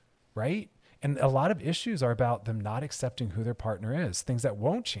change, right? And a lot of issues are about them not accepting who their partner is, things that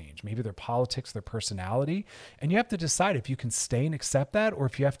won't change, maybe their politics, their personality. And you have to decide if you can stay and accept that or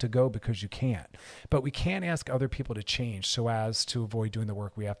if you have to go because you can't. But we can't ask other people to change so as to avoid doing the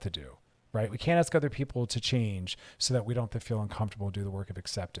work we have to do, right? We can't ask other people to change so that we don't have to feel uncomfortable and do the work of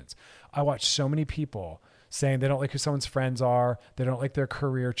acceptance. I watch so many people saying they don't like who someone's friends are, they don't like their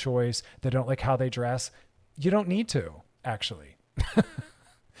career choice, they don't like how they dress. You don't need to, actually.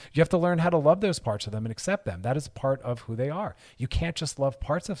 You have to learn how to love those parts of them and accept them. That is part of who they are. You can't just love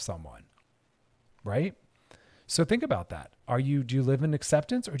parts of someone, right? So think about that. Do you live in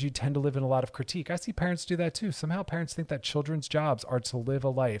acceptance or do you tend to live in a lot of critique? I see parents do that too. Somehow parents think that children's jobs are to live a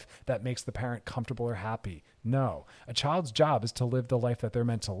life that makes the parent comfortable or happy. No, a child's job is to live the life that they're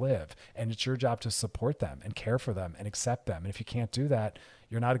meant to live. And it's your job to support them and care for them and accept them. And if you can't do that,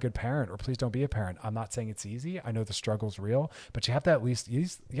 you're not a good parent, or please don't be a parent. I'm not saying it's easy. I know the struggle's real, but you have to at least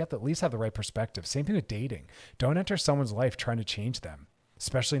have the right perspective. Same thing with dating. Don't enter someone's life trying to change them,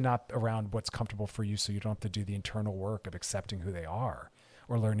 especially not around what's comfortable for you, so you don't have to do the internal work of accepting who they are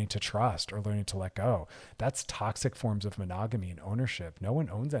or learning to trust or learning to let go. That's toxic forms of monogamy and ownership. No one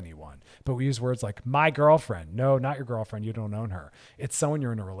owns anyone. But we use words like my girlfriend. No, not your girlfriend. You don't own her. It's someone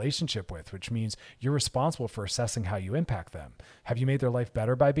you're in a relationship with, which means you're responsible for assessing how you impact them. Have you made their life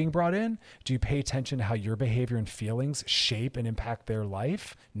better by being brought in? Do you pay attention to how your behavior and feelings shape and impact their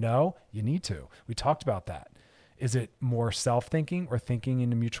life? No, you need to. We talked about that. Is it more self-thinking or thinking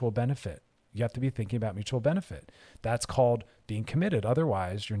in a mutual benefit? You have to be thinking about mutual benefit. That's called being committed.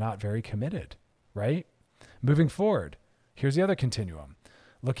 Otherwise, you're not very committed, right? Moving forward, here's the other continuum.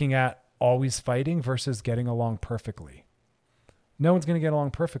 Looking at always fighting versus getting along perfectly. No one's going to get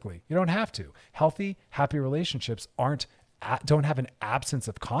along perfectly. You don't have to. Healthy, happy relationships don't have an absence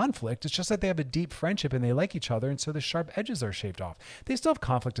of conflict. It's just that they have a deep friendship and they like each other, and so the sharp edges are shaved off. They still have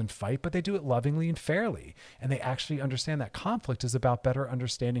conflict and fight, but they do it lovingly and fairly. And they actually understand that conflict is about better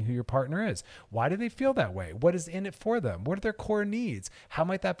understanding who your partner is. Why do they feel that way? What is in it for them? What are their core needs? How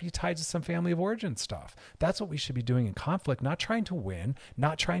might that be tied to some family of origin stuff? That's what we should be doing in conflict, not trying to win,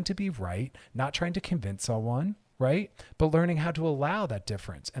 not trying to be right, not trying to convince someone, right? But learning how to allow that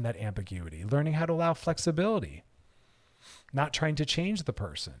difference and that ambiguity, learning how to allow flexibility. Not trying to change the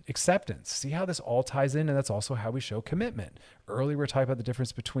person. Acceptance. See how this all ties in? And that's also how we show commitment. Earlier, we were talking about the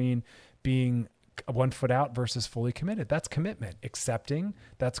difference between being 1 foot out versus fully committed. That's commitment. Accepting,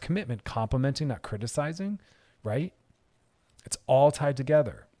 that's commitment. Complimenting, not criticizing, right? It's all tied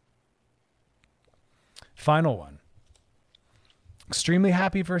together. Final one. Extremely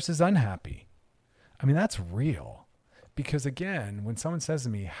happy versus unhappy. I mean, that's real. Because again, when someone says to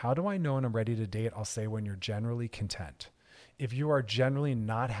me, how do I know when I'm ready to date? I'll say when you're generally content. If you are generally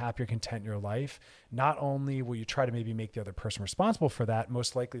not happy or content in your life, not only will you try to maybe make the other person responsible for that,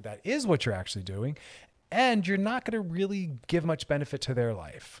 most likely that is what you're actually doing, and you're not going to really give much benefit to their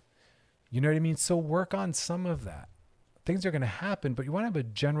life. You know what I mean? So work on some of that. Things are going to happen, but you want to have a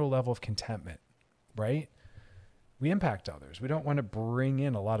general level of contentment, right? We impact others. We don't want to bring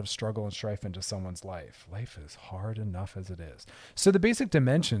in a lot of struggle and strife into someone's life. Life is hard enough as it is. So the basic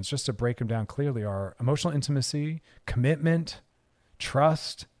dimensions, just to break them down clearly, are emotional intimacy, commitment,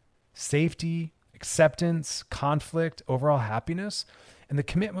 trust, safety, acceptance, conflict, overall happiness. And the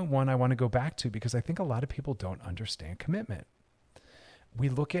commitment one I want to go back to because I think a lot of people don't understand commitment. We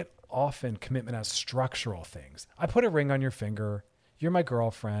look at often commitment as structural things. I put a ring on your finger. You're my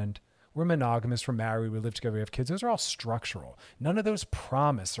girlfriend. We're monogamous, we're married, we live together, we have kids. Those are all structural. None of those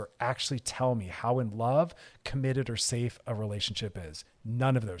promise or actually tell me how in love, committed, or safe a relationship is.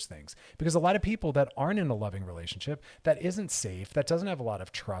 None of those things. Because a lot of people that aren't in a loving relationship, that isn't safe, that doesn't have a lot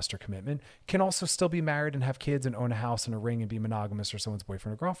of trust or commitment, can also still be married and have kids and own a house and a ring and be monogamous or someone's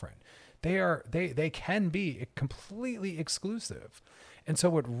boyfriend or girlfriend. They can be completely exclusive. And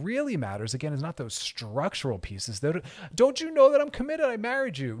so what really matters, again, is not those structural pieces. Don't you know that I'm committed? I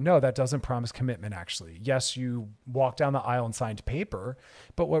married you. No, that doesn't promise commitment, actually. Yes, you walked down the aisle and signed paper,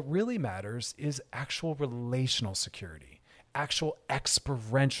 but what really matters is actual relational security, actual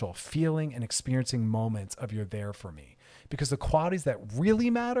experiential feeling and experiencing moments of you're there for me. Because the qualities that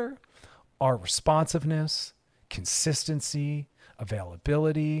really matter are responsiveness, consistency,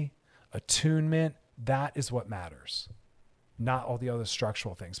 availability, attunement. That is what matters. Not all the other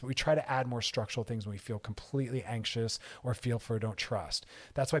structural things, but we try to add more structural things when we feel completely anxious or feel for don't trust.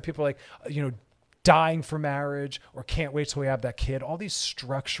 That's why people are like, dying for marriage or can't wait till we have that kid. All these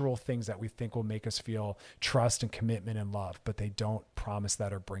structural things that we think will make us feel trust and commitment and love, but they don't promise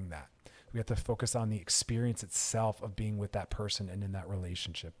that or bring that. We have to focus on the experience itself of being with that person and in that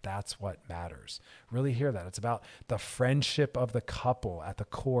relationship. That's what matters. Really hear that. It's about the friendship of the couple at the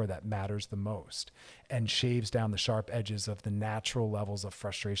core that matters the most, and shaves down the sharp edges of the natural levels of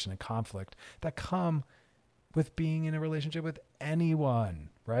frustration and conflict that come with being in a relationship with anyone,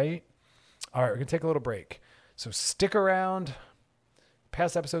 right? All right, we're going to take a little break. So stick around.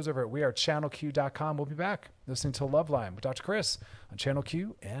 Past episodes over at wearechannelq.com. We'll be back listening to Loveline with Dr. Chris on Channel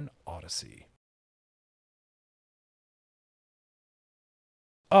Q and Odyssey.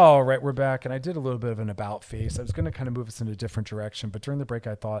 All right, we're back. And I did a little bit of an about face. I was going to kind of move us in a different direction, but during the break,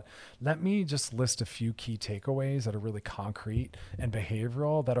 I thought, let me just list a few key takeaways that are really concrete and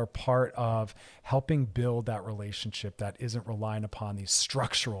behavioral that are part of helping build that relationship that isn't relying upon these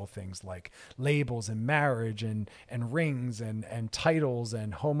structural things like labels and marriage and rings and titles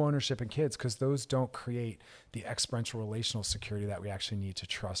and home ownership and kids, because those don't create the experiential relational security that we actually need to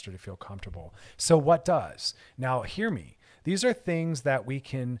trust or to feel comfortable. So what does? Now, hear me. These are things that we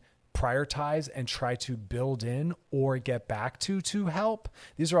can prioritize and try to build in or get back to help.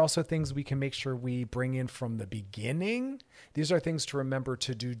 These are also things we can make sure we bring in from the beginning. These are things to remember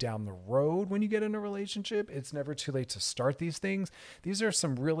to do down the road when you get in a relationship. It's never too late to start these things. These are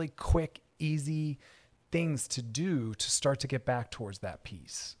some really quick, easy things to do to start to get back towards that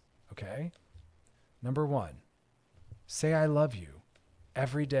peace. Okay? Number 1, say I love you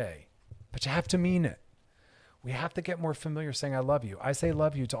every day, but you have to mean it. We have to get more familiar saying I love you. I say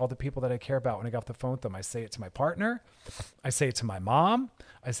love you to all the people that I care about when I get off the phone with them. I say it to my partner. I say it to my mom.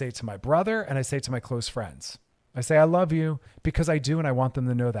 I say it to my brother. And I say it to my close friends. I say I love you because I do, and I want them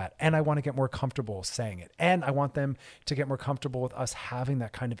to know that. And I want to get more comfortable saying it. And I want them to get more comfortable with us having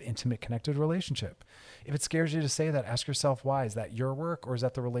that kind of intimate, connected relationship. If it scares you to say that, ask yourself why. Is that your work or is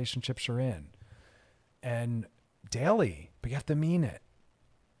that the relationships you're in? And daily, but you have to mean it.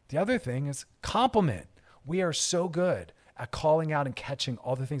 The other thing is compliment. We are so good at calling out and catching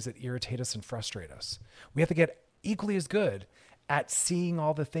all the things that irritate us and frustrate us. We have to get equally as good at seeing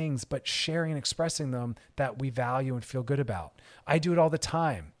all the things, but sharing and expressing them that we value and feel good about. I do it all the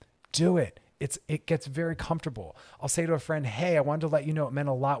time. Do it. It gets very comfortable. I'll say to a friend, hey, I wanted to let you know it meant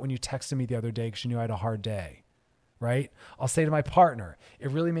a lot when you texted me the other day because you knew I had a hard day. Right? I'll say to my partner,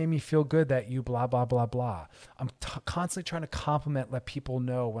 it really made me feel good that you blah, blah, blah, blah. I'm constantly trying to compliment, let people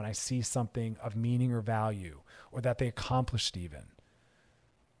know when I see something of meaning or value or that they accomplished even.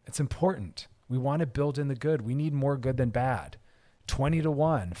 It's important. We want to build in the good. We need more good than bad.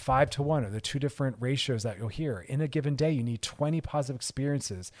 20-1, 5-1 are the two different ratios that you'll hear. In a given day, you need 20 positive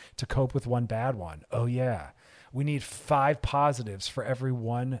experiences to cope with one bad one. Oh yeah. We need 5 positives for every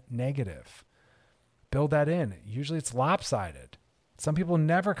 1 negative. Build that in. Usually it's lopsided. Some people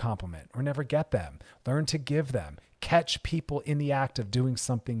never compliment or never get them. Learn to give them. Catch people in the act of doing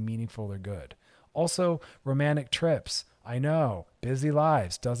something meaningful or good. Also, romantic trips. I know, busy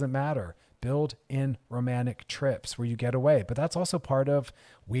lives, doesn't matter. Build in romantic trips where you get away. But that's also part of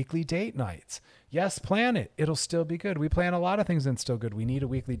weekly date nights. Yes, plan it. It'll still be good. We plan a lot of things and still good. We need a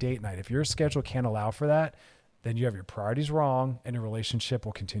weekly date night. If your schedule can't allow for that, then you have your priorities wrong and your relationship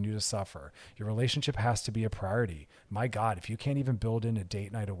will continue to suffer. Your relationship has to be a priority. My God, if you can't even build in a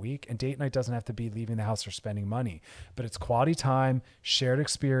date night a week, and date night doesn't have to be leaving the house or spending money, but it's quality time, shared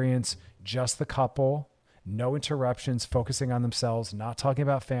experience, just the couple, no interruptions, focusing on themselves, not talking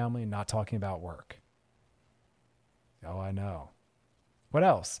about family, not talking about work. Oh, I know. What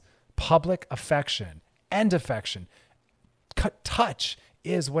else? Public affection and affection. Touch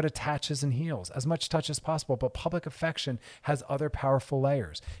is what attaches and heals. As much touch as possible, but public affection has other powerful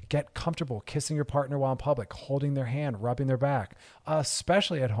layers. Get comfortable kissing your partner while in public, holding their hand, rubbing their back,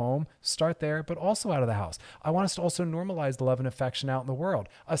 especially at home. Start there, but also out of the house. I want us to also normalize the love and affection out in the world,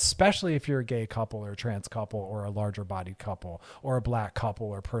 especially if you're a gay couple or a trans couple or a larger bodied couple or a black couple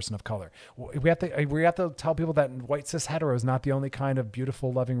or a person of color. We have to tell people that white cis hetero is not the only kind of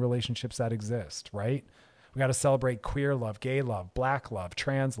beautiful, loving relationships that exist, right? We got to celebrate queer love, gay love, black love,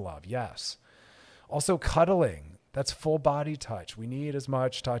 trans love. Yes. Also cuddling. That's full body touch. We need as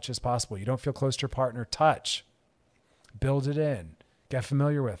much touch as possible. You don't feel close to your partner, touch. Build it in. Get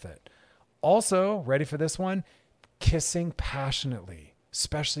familiar with it. Also, ready for this one? Kissing passionately,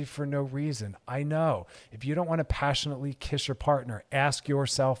 especially for no reason. I know. If you don't want to passionately kiss your partner, ask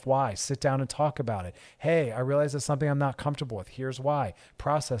yourself why. Sit down and talk about it. Hey, I realize it's something I'm not comfortable with. Here's why.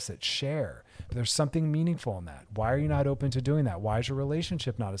 Process it. Share. But there's something meaningful in that. Why are you not open to doing that? Why is your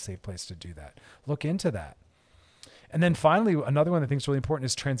relationship not a safe place to do that? Look into that. And then finally, another one that I think is really important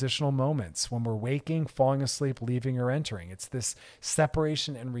is transitional moments. When we're waking, falling asleep, leaving, or entering. It's this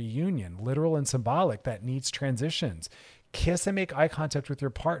separation and reunion, literal and symbolic, that needs transitions. Kiss and make eye contact with your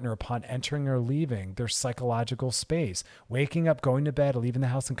partner upon entering or leaving their psychological space. Waking up, going to bed, leaving the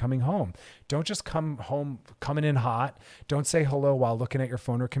house, and coming home. Don't just come home coming in hot. Don't say hello while looking at your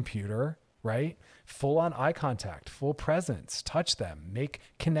phone or computer, right? Full on eye contact, full presence, touch them, make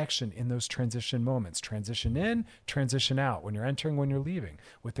connection in those transition moments. Transition in, transition out. When you're entering, when you're leaving,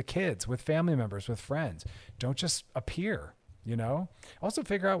 with the kids, with family members, with friends. Don't just appear. Also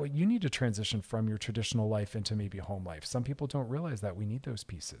figure out what you need to transition from your traditional life into maybe home life. Some people don't realize that we need those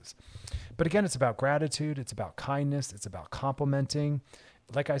pieces. But again, it's about gratitude. It's about kindness. It's about complimenting.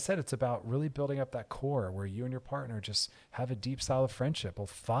 Like I said, it's about really building up that core where you and your partner just have a deep style of friendship, a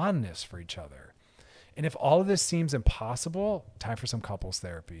fondness for each other. And if all of this seems impossible, time for some couples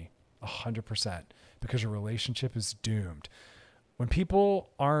therapy, 100%, because your relationship is doomed. When people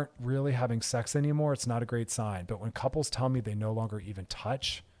aren't really having sex anymore, it's not a great sign. But when couples tell me they no longer even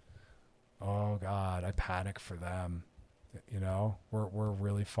touch, oh God, I panic for them. We're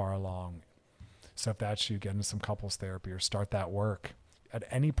really far along. So if that's you, get into some couples therapy or start that work. At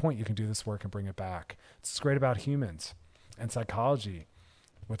any point, you can do this work and bring it back. It's great about humans and psychology.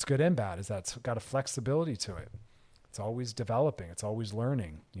 What's good and bad is that it's got a flexibility to it. It's always developing. It's always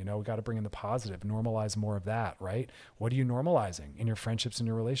learning. We got to bring in the positive, normalize more of that, right? What are you normalizing in your friendships and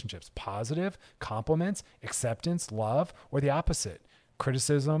your relationships? Positive, compliments, acceptance, love, or the opposite?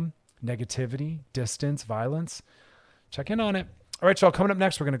 Criticism, negativity, distance, violence. Check in on it. All right, y'all, coming up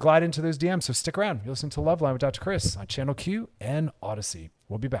next, we're going to glide into those DMs. So stick around. You're listening to Loveline with Dr. Chris on Channel Q and Odyssey.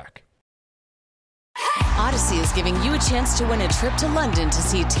 We'll be back. Odyssey is giving you a chance to win a trip to London to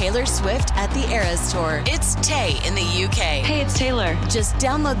see Taylor Swift at the Eras Tour. It's Tay in the UK. Hey, it's Taylor. Just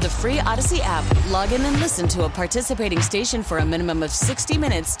download the free Odyssey app, log in and listen to a participating station for a minimum of 60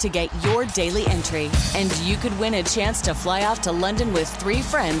 minutes to get your daily entry. And you could win a chance to fly off to London with 3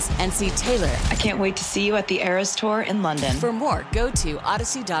 friends and see Taylor. I can't wait to see you at the Eras Tour in London. For more, go to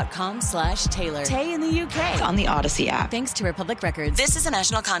odyssey.com/Taylor. Tay in the UK. It's on the Odyssey app. Thanks to Republic Records. This is a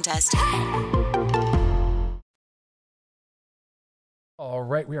national contest. All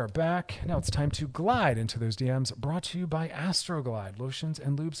right, we are back. Now it's time to glide into those DMs, brought to you by Astroglide, lotions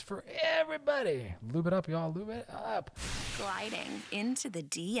and lubes for everybody. Lube it up, y'all. Lube it up. Gliding into the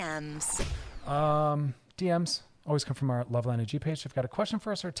DMs. DMs always come from our Loveline AG page. If you've got a question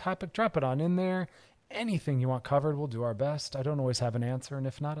for us or a topic, drop it on in there. Anything you want covered, we'll do our best. I don't always have an answer, and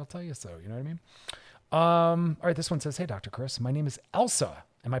if not, I'll tell you so. You know what I mean? All right, this one says, "Hey, Dr. Chris, my name is Elsa,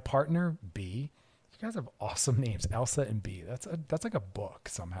 and my partner, B." You guys have awesome names, Elsa and B. That's like a book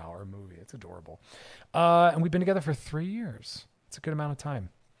somehow or a movie. It's adorable. And we've been together for 3 years. It's a good amount of time.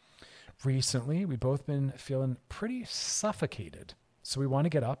 Recently, we've both been feeling pretty suffocated. So we want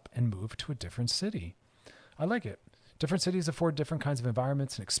to get up and move to a different city. I like it. Different cities afford different kinds of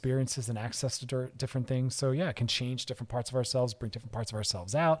environments and experiences and access to different things. So yeah, it can change different parts of ourselves, bring different parts of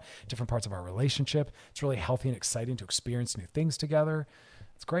ourselves out, different parts of our relationship. It's really healthy and exciting to experience new things together.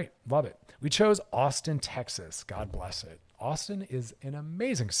 It's great. Love it. We chose Austin, Texas. God bless it. Austin is an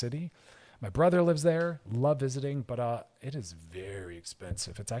amazing city. My brother lives there. Love visiting, but it is very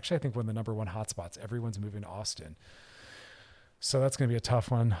expensive. It's actually, I think, one of the number one hotspots. Everyone's moving to Austin. So that's going to be a tough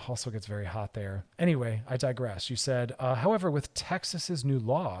one. Also gets very hot there. Anyway, I digress. You said, however, with Texas's new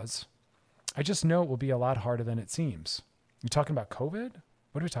laws, I just know it will be a lot harder than it seems. You talking about COVID?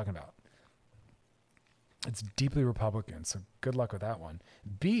 What are we talking about? It's deeply Republican, so good luck with that one.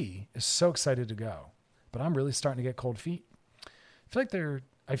 B is so excited to go, but I'm really starting to get cold feet.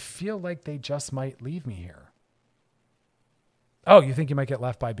 I feel like they just might leave me here. Oh, you think you might get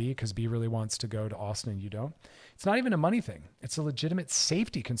left by B because B really wants to go to Austin and you don't? It's not even a money thing. It's a legitimate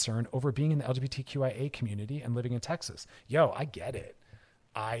safety concern over being in the LGBTQIA community and living in Texas. Yo, I get it.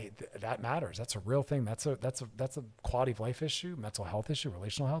 That matters. That's a real thing. That's a quality of life issue, mental health issue,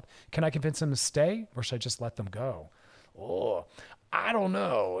 relational health. Can I convince them to stay or should I just let them go? Oh, I don't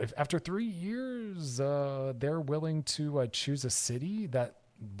know. If after 3 years, they're willing to choose a city that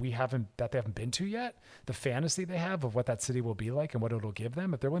they haven't been to yet, the fantasy they have of what that city will be like and what it'll give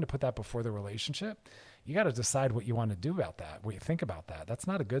them, if they're willing to put that before the relationship, you got to decide what you want to do about that, what you think about that. That's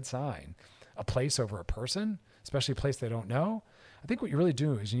not a good sign. A place over a person, especially a place they don't know. I think what you really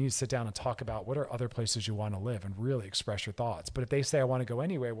do is you need to sit down and talk about what are other places you want to live and really express your thoughts. But if they say, I want to go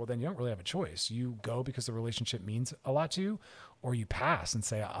anyway, well, then you don't really have a choice. You go because the relationship means a lot to you, or you pass and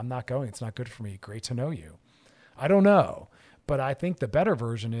say, I'm not going. It's not good for me. Great to know you. I don't know. But I think the better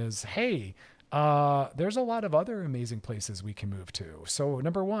version is, hey, there's a lot of other amazing places we can move to. So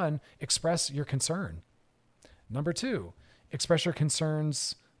number one, express your concern. Number two, express your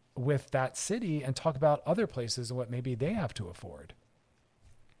concerns with that city and talk about other places and what maybe they have to afford.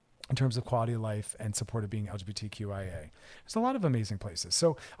 in terms of quality of life and support of being LGBTQIA. There's a lot of amazing places.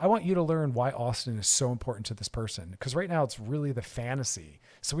 So I want you to learn why Austin is so important to this person, because right now it's really the fantasy.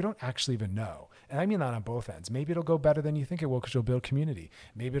 So we don't actually even know. And I mean that on both ends. Maybe it'll go better than you think it will because you'll build community.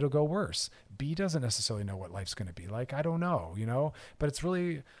 Maybe it'll go worse. B doesn't necessarily know what life's going to be like. I don't know, but it's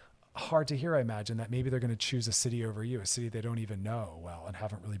really hard to hear, I imagine, that maybe they're going to choose a city over you, a city they don't even know well and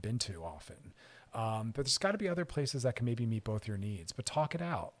haven't really been to often. But there's got to be other places that can maybe meet both your needs, but talk it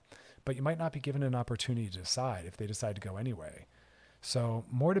out. But you might not be given an opportunity to decide if they decide to go anyway. So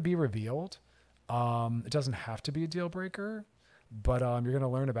more to be revealed. It doesn't have to be a deal breaker, but you're going to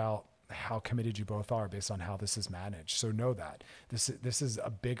learn about how committed you both are based on how this is managed. So know that this is a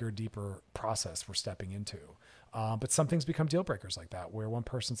bigger, deeper process we're stepping into. But some things become deal breakers like that, where one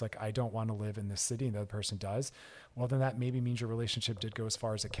person's like, I don't want to live in this city, and the other person does. Well, then that maybe means your relationship did go as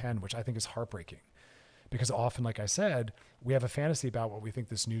far as it can, which I think is heartbreaking. Because often, like I said, we have a fantasy about what we think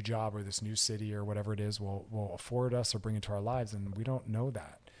this new job or this new city or whatever it is will afford us or bring into our lives, and we don't know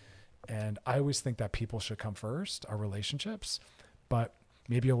that. And I always think that people should come first, our relationships, but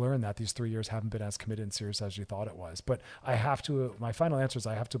maybe you'll learn that these 3 years haven't been as committed and serious as you thought it was. But my final answer is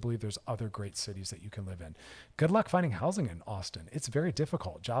I have to believe there's other great cities that you can live in. Good luck finding housing in Austin. It's very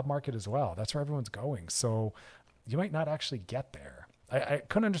difficult. Job market as well. That's where everyone's going. So you might not actually get there. I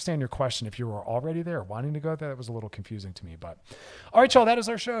couldn't understand your question if you were already there or wanting to go there. That was a little confusing to me. But all right, y'all, that is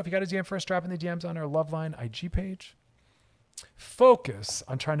our show. If you got a DM for us, drop in the DMs on our Loveline IG page. Focus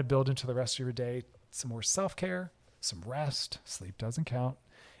on trying to build into the rest of your day some more self-care, some rest, sleep doesn't count,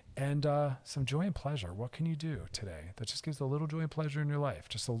 and some joy and pleasure. What can you do today that just gives a little joy and pleasure in your life?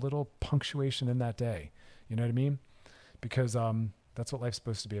 Just a little punctuation in that day. You know what I mean? Because that's what life's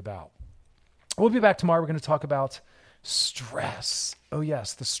supposed to be about. We'll be back tomorrow. We're going to talk about stress. Oh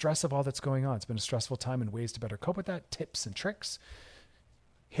yes, the stress of all that's going on. It's been a stressful time and ways to better cope with that, tips and tricks.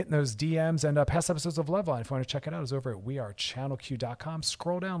 Hitting those DMs and past episodes of Loveline, if you want to check it out, is over at wearechannelq.com.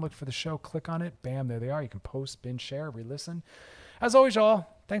 Scroll down, look for the show, click on it. Bam, there they are. You can post, binge, share, re-listen. As always, y'all,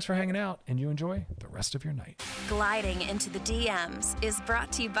 thanks for hanging out, and you enjoy the rest of your night. Gliding into the DMs is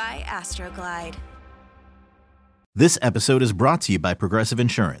brought to you by Astroglide. This episode is brought to you by Progressive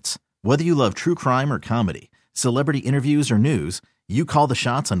Insurance. Whether you love true crime or comedy, celebrity interviews or news, you call the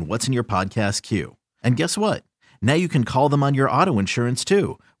shots on what's in your podcast queue. And guess what? Now you can call them on your auto insurance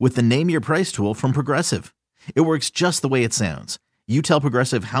too, with the Name Your Price tool from Progressive. It works just the way it sounds. You tell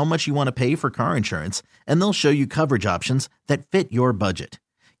Progressive how much you want to pay for car insurance, and they'll show you coverage options that fit your budget.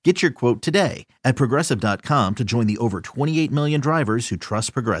 Get your quote today at Progressive.com to join the over 28 million drivers who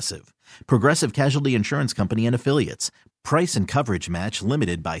trust Progressive. Progressive Casualty Insurance Company and Affiliates. Price and coverage match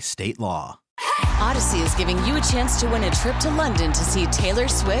limited by state law. Odyssey is giving you a chance to win a trip to London to see Taylor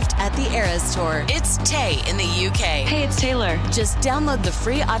Swift at the Eras Tour. It's Tay in the UK. Hey, it's Taylor. Just download the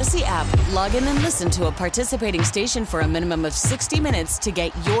free Odyssey app, log in and listen to a participating station for a minimum of 60 minutes to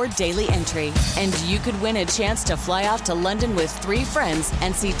get your daily entry. And you could win a chance to fly off to London with 3 friends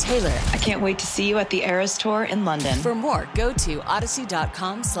and see Taylor. I can't wait to see you at the Eras Tour in London. For more, go to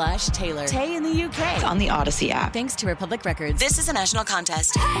odyssey.com/Taylor. Tay in the UK. On the Odyssey app. Thanks to Republic Records. This is a national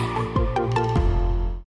contest.